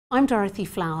I'm Dorothy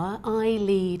Flower. I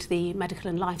lead the Medical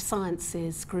and Life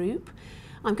Sciences group.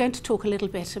 I'm going to talk a little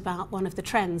bit about one of the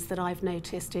trends that I've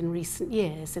noticed in recent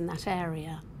years in that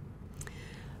area.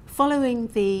 Following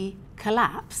the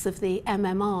collapse of the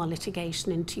MMR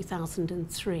litigation in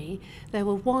 2003, there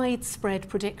were widespread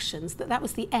predictions that that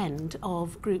was the end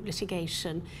of group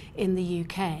litigation in the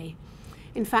UK.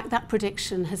 In fact, that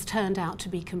prediction has turned out to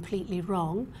be completely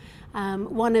wrong.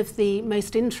 One of the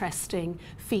most interesting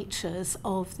features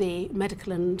of the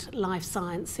medical and life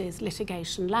sciences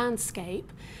litigation landscape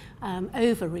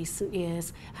over recent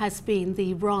years has been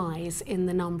the rise in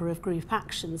the number of group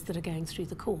actions that are going through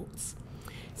the courts.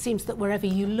 It seems that wherever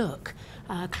you look,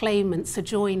 claimants are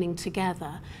joining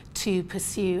together to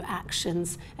pursue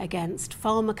actions against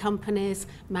pharma companies,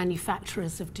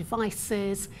 manufacturers of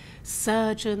devices,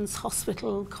 surgeons,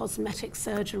 hospital, cosmetic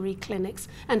surgery clinics,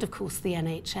 and of course the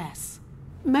NHS.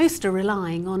 Most are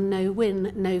relying on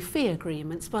no-win, no-fee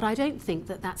agreements, but I don't think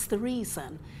that that's the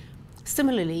reason.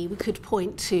 Similarly, we could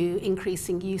point to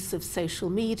increasing use of social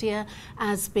media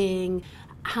as being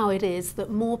how it is that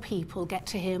more people get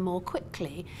to hear more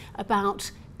quickly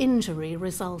about injury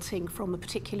resulting from a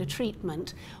particular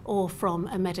treatment or from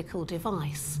a medical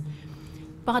device.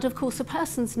 But of course, a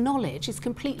person's knowledge is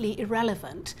completely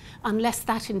irrelevant unless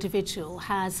that individual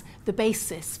has the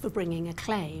basis for bringing a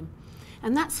claim.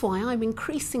 And that's why I'm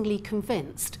increasingly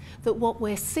convinced that what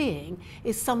we're seeing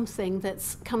is something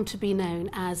that's come to be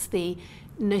known as the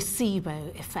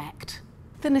nocebo effect.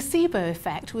 The nocebo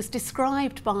effect was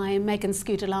described by Megan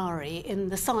Scudellari in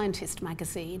The Scientist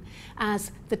magazine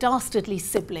as the dastardly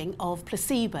sibling of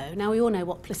placebo. Now, we all know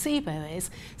what placebo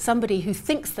is. Somebody who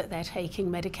thinks that they're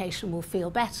taking medication will feel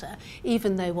better,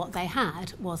 even though what they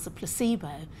had was a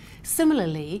placebo.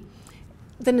 Similarly,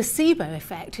 the nocebo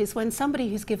effect is when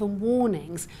somebody who's given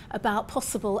warnings about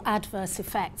possible adverse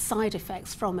effects, side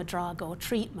effects from a drug or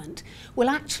treatment, will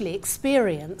actually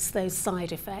experience those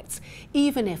side effects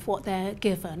even if what they're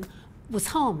given was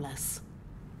harmless.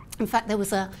 In fact, there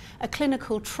was a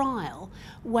clinical trial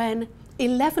when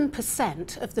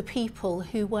 11% of the people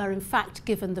who were in fact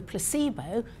given the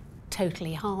placebo,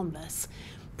 totally harmless,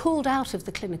 pulled out of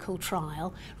the clinical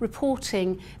trial,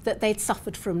 reporting that they'd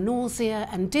suffered from nausea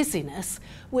and dizziness,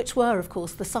 which were, of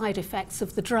course, the side effects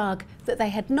of the drug that they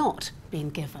had not been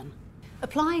given.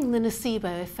 Applying the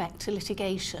nocebo effect to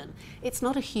litigation, it's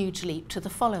not a huge leap to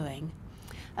the following.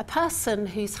 A person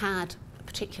who's had a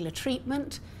particular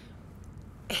treatment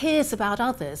hears about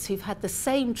others who've had the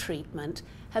same treatment,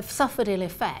 have suffered ill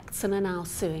effects and are now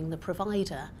suing the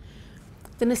provider.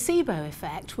 The nocebo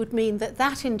effect would mean that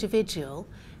that individual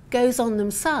goes on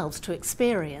themselves to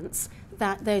experience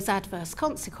those adverse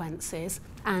consequences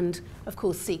and, of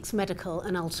course, seeks medical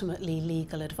and ultimately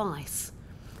legal advice.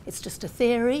 It's just a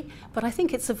theory, but I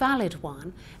think it's a valid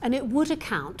one, and it would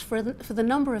account for the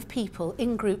number of people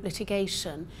in group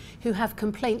litigation who have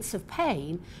complaints of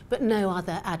pain but no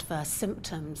other adverse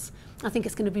symptoms. I think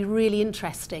it's going to be really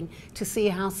interesting to see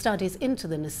how studies into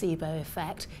the nocebo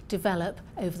effect develop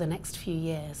over the next few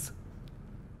years.